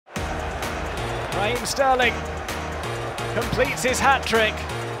Raheem Sterling completes his hat-trick.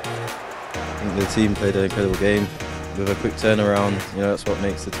 I think the team played an incredible game with a quick turnaround. You know, that's what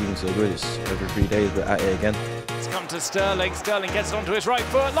makes the team so good. It's every 3 days we're at it again. It's come to Sterling. Sterling gets it onto his right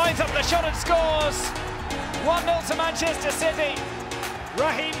foot, lines up the shot and scores. 1-0 to Manchester City.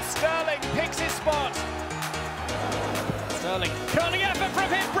 Raheem Sterling picks his spot. Sterling, curling effort from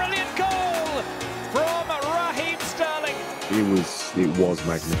him, brilliant goal from Raheem Sterling. It was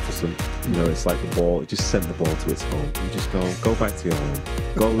magnificent. You know, it's like the ball, it just sent the ball to its home. You just go back to your home,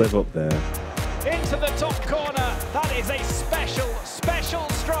 go live up there. Into the top corner, that is a special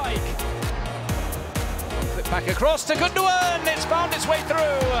strike. Flip back across to Gundogan, it's found its way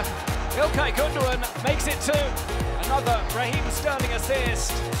through. Ilkay Gundogan makes it 2. Another Raheem Sterling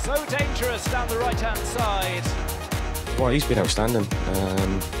assist, so dangerous down the right-hand side. Well, he's been outstanding.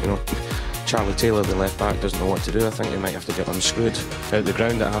 You know, Charlie Taylor, the left back, doesn't know what to do. I think he might have to get unscrewed out the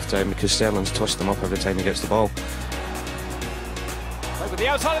ground at half-time because Sterling's tossed him up every time he gets the ball. Over the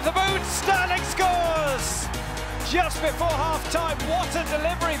outside of the boot, Sterling scores! Just before half-time, what a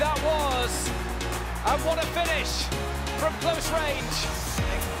delivery that was! And what a finish from close range.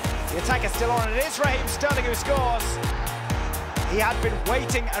 The attack is still on, and it is Raheem Sterling who scores. He had been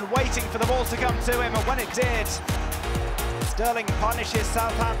waiting and waiting for the ball to come to him, and when it did, Sterling punishes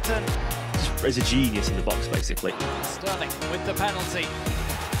Southampton. He's a genius in the box, basically. Sterling with the penalty.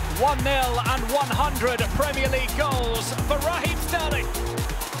 1-0 and 100 Premier League goals for Raheem Sterling.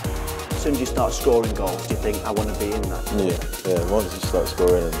 As soon as you start scoring goals, do you think, I want to be in that? Yeah. Once you start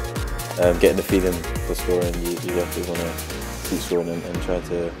scoring and getting the feeling for scoring, you definitely want to keep scoring and try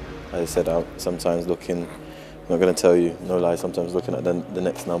to, as I said, out sometimes looking. I'm not going to tell you, no lie. Sometimes looking at the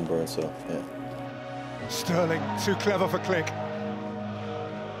next number, and so yeah. Sterling, too clever for Click.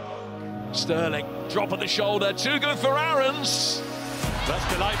 Sterling, drop of the shoulder, too good for Aarons.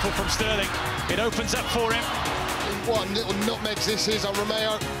 That's delightful from Sterling. It opens up for him. What little nutmegs this is on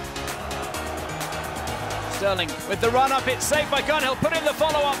Romeo. Sterling with the run-up, it's saved by Gunn. He'll put in the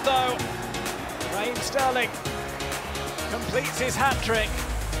follow-up though. Raheem Sterling completes his hat-trick.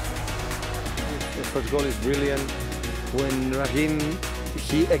 The first goal is brilliant. When Raheem,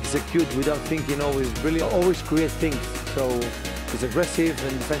 he executes without thinking, always brilliant, always create things. So he's aggressive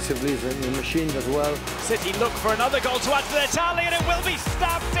and defensively he's a machine as well. City look for another goal to add to their tally, and it will be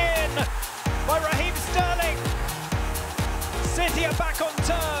stabbed in by Raheem Sterling. City are back on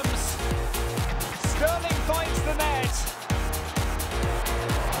terms. Sterling finds the net.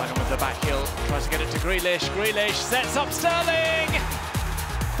 Right on with the back heel, tries to get it to Grealish. Grealish sets up Sterling.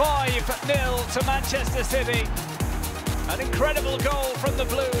 5-0 to Manchester City. An incredible goal from the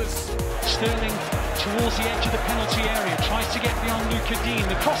Blues. Sterling towards the edge of the penalty area, tries to get beyond Luka Dean.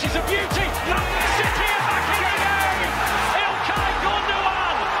 The cross is a beauty. City are back again.